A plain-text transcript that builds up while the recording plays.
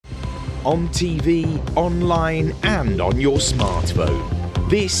on TV, online and on your smartphone.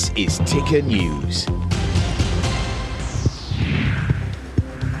 This is Ticker News.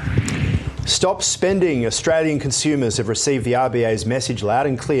 Stop spending. Australian consumers have received the RBA's message loud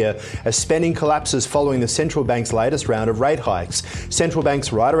and clear as spending collapses following the central bank's latest round of rate hikes. Central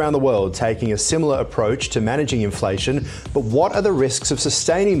banks right around the world taking a similar approach to managing inflation. But what are the risks of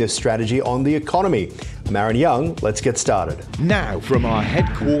sustaining this strategy on the economy? I'm Aaron Young. Let's get started. Now from our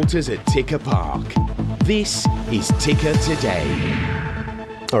headquarters at Ticker Park, this is Ticker Today.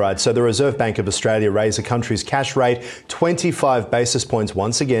 All right, so the Reserve Bank of Australia raised the country's cash rate 25 basis points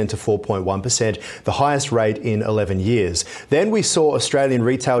once again to 4.1%, the highest rate in 11 years. Then we saw Australian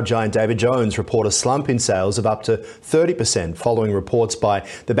retail giant David Jones report a slump in sales of up to 30% following reports by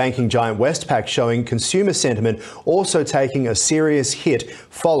the banking giant Westpac showing consumer sentiment also taking a serious hit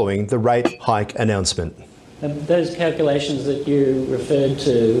following the rate hike announcement. Those calculations that you referred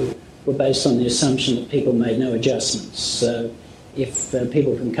to were based on the assumption that people made no adjustments. So if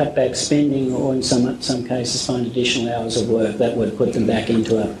people can cut back spending or in some cases find additional hours of work, that would put them back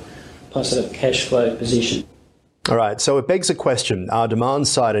into a positive cash flow position. All right, so it begs a question. Are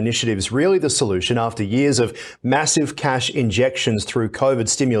demand-side initiatives really the solution after years of massive cash injections through COVID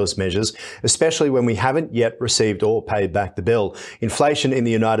stimulus measures, especially when we haven't yet received or paid back the bill? Inflation in the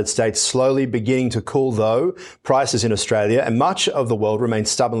United States slowly beginning to cool, though. Prices in Australia and much of the world remain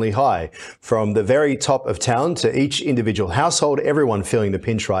stubbornly high. From the very top of town to each individual household, everyone feeling the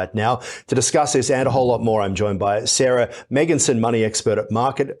pinch right now. To discuss this and a whole lot more, I'm joined by Sarah Megginson, money expert at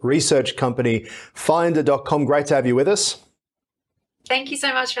market research company Finder.com. Great to have you with us. Thank you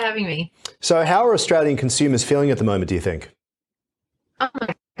so much for having me. So how are Australian consumers feeling at the moment, do you think? Oh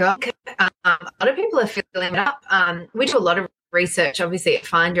my God. A lot of people are feeling it up. We do a lot of research, obviously, at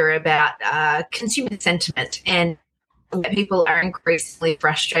Finder about consumer sentiment, and people are increasingly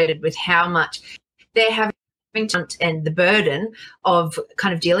frustrated with how much they're having and the burden of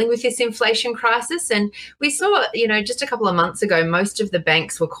kind of dealing with this inflation crisis. And we saw, just a couple of months ago, most of the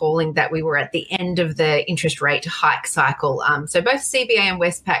banks were calling that we were at the end of the interest rate hike cycle. So both CBA and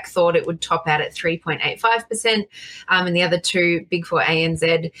Westpac thought it would top out at 3.85%. And the other two, Big Four,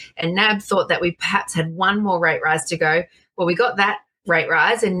 ANZ and NAB, thought that we perhaps had one more rate rise to go. Well, we got that rate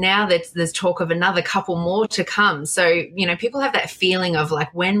rise, and now there's talk of another couple more to come. So, people have that feeling of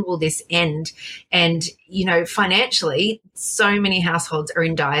like, when will this end? And, financially, so many households are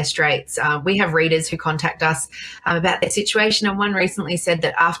in dire straits. We have readers who contact us about their situation, and one recently said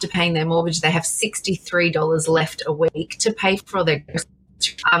that after paying their mortgage, they have $63 left a week to pay for their groceries.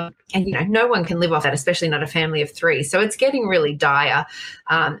 And no one can live off that, especially not a family of three. So it's getting really dire,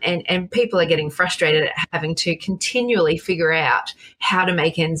 and people are getting frustrated at having to continually figure out how to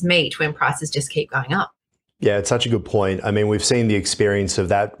make ends meet when prices just keep going up. Yeah, it's such a good point. I mean, we've seen the experience of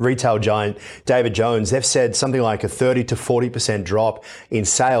that retail giant, David Jones. They've said something like a 30 to 40% drop in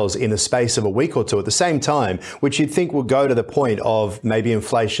sales in the space of a week or two at the same time, which you'd think will go to the point of maybe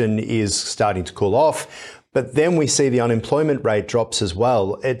inflation is starting to cool off. But then we see the unemployment rate drops as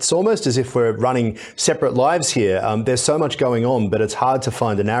well. It's almost as if we're running separate lives here. There's so much going on, but it's hard to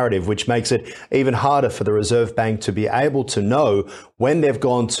find a narrative, which makes it even harder for the Reserve Bank to be able to know when they've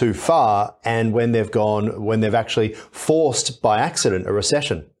gone too far and when they've actually forced by accident a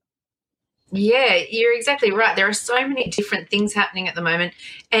recession. Yeah, you're exactly right. There are so many different things happening at the moment,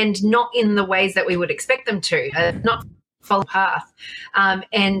 and not in the ways that we would expect them to, not follow path.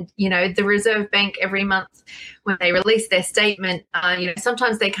 And, the Reserve Bank every month when they release their statement,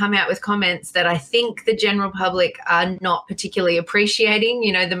 sometimes they come out with comments that I think the general public are not particularly appreciating.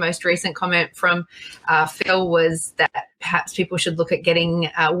 The most recent comment from Phil was that perhaps people should look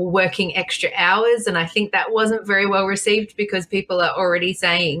at working extra hours. And I think that wasn't very well received because people are already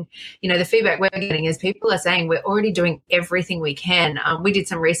saying, the feedback we're getting is people are saying we're already doing everything we can. We did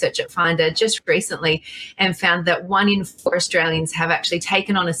some research at Finder just recently and found that 1 in 4 Australians have actually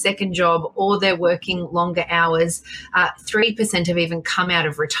taken on a second job or they're working longer hours. 3% have even come out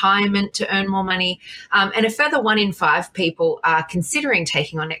of retirement to earn more money. And a further 1 in 5 people are considering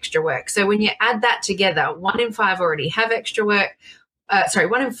taking on extra work. So when you add that together, 1 in 5 already have extra work.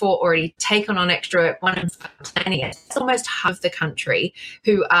 1 in 4 already taken on extra work, 1 in 5 planning it. It's almost half the country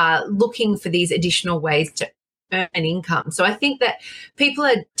who are looking for these additional ways to earn an income. So I think that people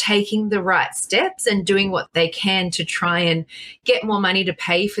are taking the right steps and doing what they can to try and get more money to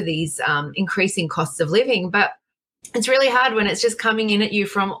pay for these increasing costs of living. But it's really hard when it's just coming in at you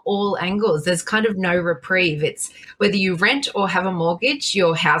from all angles. There's kind of no reprieve. It's whether you rent or have a mortgage,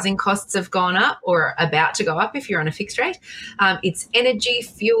 your housing costs have gone up or are about to go up if you're on a fixed rate. It's energy,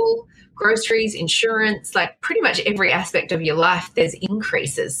 fuel, groceries, insurance, like pretty much every aspect of your life, there's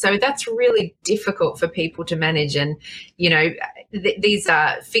increases. So that's really difficult for people to manage. And, these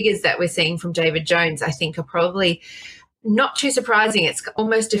figures that we're seeing from David Jones, I think, are probably not too surprising. It's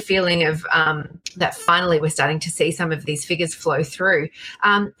almost a feeling of that finally we're starting to see some of these figures flow through.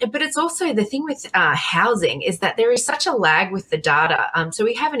 But it's also the thing with housing is that there is such a lag with the data. So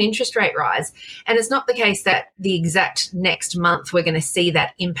we have an interest rate rise, and it's not the case that the exact next month we're going to see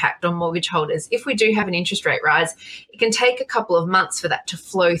that impact on mortgage holders. If we do have an interest rate rise, it can take a couple of months for that to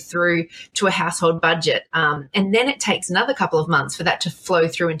flow through to a household budget. And then it takes another couple of months for that to flow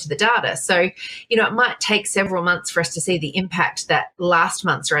through into the data. So, it might take several months for us to see the impact that last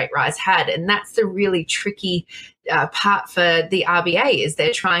month's rate rise had. And that's the really tricky part for the RBA is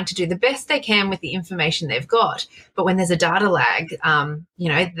they're trying to do the best they can with the information they've got. But when there's a data lag,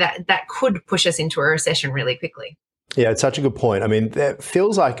 that could push us into a recession really quickly. Yeah, it's such a good point. I mean, there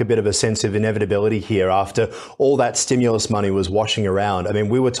feels like a bit of a sense of inevitability here after all that stimulus money was washing around. I mean,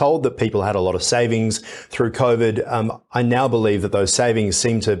 we were told that people had a lot of savings through COVID. I now believe that those savings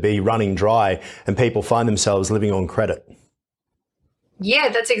seem to be running dry and people find themselves living on credit. Yeah,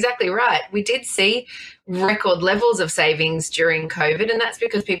 that's exactly right. We did see record levels of savings during COVID, and that's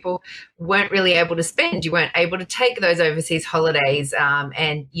because people weren't really able to spend. You weren't able to take those overseas holidays, and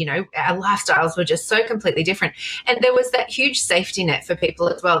our lifestyles were just so completely different. And there was that huge safety net for people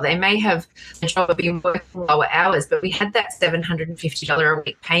as well. They may have a job or been working lower hours, but we had that $750 a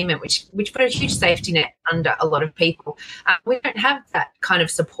week payment, which put a huge safety net under a lot of people. We don't have that kind of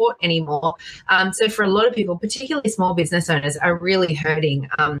support anymore. So for a lot of people, particularly small business owners, are really hurting.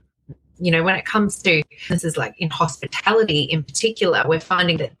 When it comes to businesses like in hospitality in particular, we're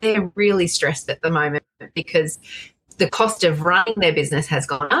finding that they're really stressed at the moment because the cost of running their business has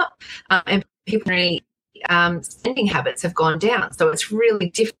gone up, and people's spending habits have gone down. So it's really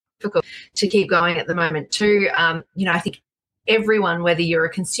difficult to keep going at the moment too. I think everyone, whether you're a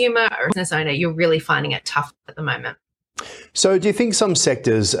consumer or a business owner, you're really finding it tough at the moment. So do you think some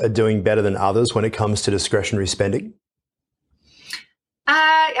sectors are doing better than others when it comes to discretionary spending?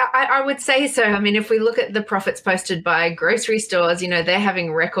 I would say so. I mean, if we look at the profits posted by grocery stores, they're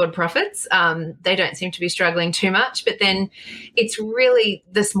having record profits. They don't seem to be struggling too much, but then it's really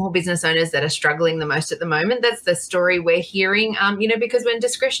the small business owners that are struggling the most at the moment. That's the story we're hearing, because when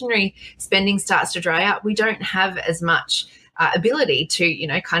discretionary spending starts to dry up, we don't have as much ability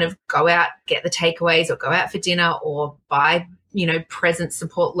to, kind of go out, get the takeaways or go out for dinner or buy presents,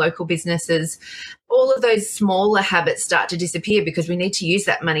 support local businesses. All of those smaller habits start to disappear because we need to use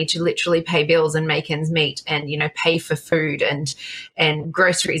that money to literally pay bills and make ends meet and, pay for food and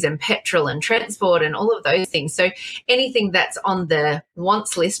groceries and petrol and transport and all of those things. So anything that's on the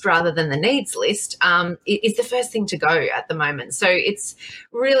wants list rather than the needs list is the first thing to go at the moment. So it's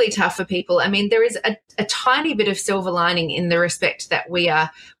really tough for people. I mean, there is a tiny bit of silver lining in the respect that we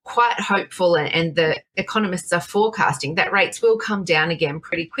are quite hopeful and the economists are forecasting that rates will come down again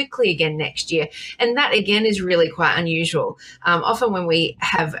pretty quickly again next year. And that, again, is really quite unusual. Often when we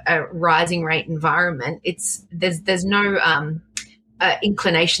have a rising rate environment, there's no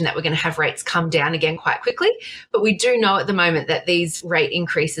inclination that we're going to have rates come down again quite quickly. But we do know at the moment that these rate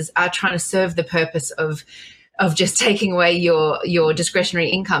increases are trying to serve the purpose of just taking away your discretionary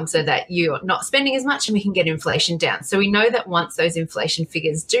income so that you're not spending as much and we can get inflation down. So we know that once those inflation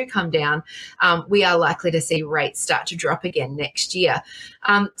figures do come down, we are likely to see rates start to drop again next year.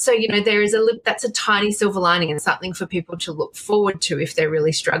 So, that's a tiny silver lining and something for people to look forward to if they're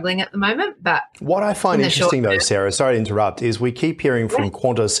really struggling at the moment. But what I find interesting though, Sarah, sorry to interrupt, is we keep hearing from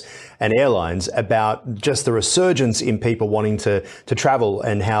Qantas and airlines about just the resurgence in people wanting to travel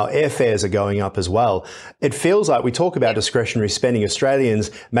and how airfares are going up as well. It feels like we talk about discretionary spending. Australians,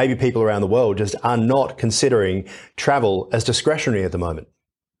 maybe people around the world, just are not considering travel as discretionary at the moment.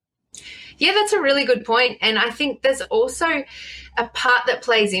 Yeah, that's a really good point. And I think there's also a part that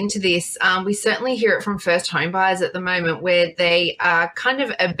plays into this. We certainly hear it from first home buyers at the moment where they are kind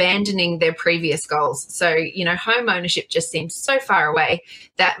of abandoning their previous goals. So, home ownership just seems so far away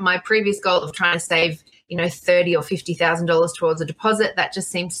that my previous goal of trying to save, $30,000 or $50,000 towards a deposit, that just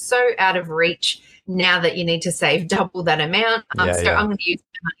seems so out of reach now that you need to save double that amount. I'm going to use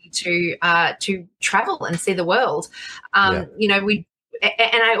the money to travel and see the world.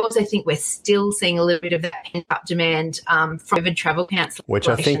 And I also think we're still seeing a little bit of that pent-up demand from COVID travel cancellations. Which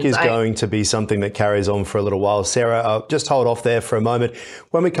I think is going to be something that carries on for a little while. Sarah, just hold off there for a moment.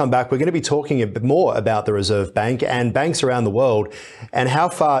 When we come back, we're going to be talking a bit more about the Reserve Bank and banks around the world and how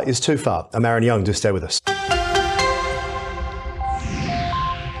far is too far. I'm Aaron Young. Do stay with us.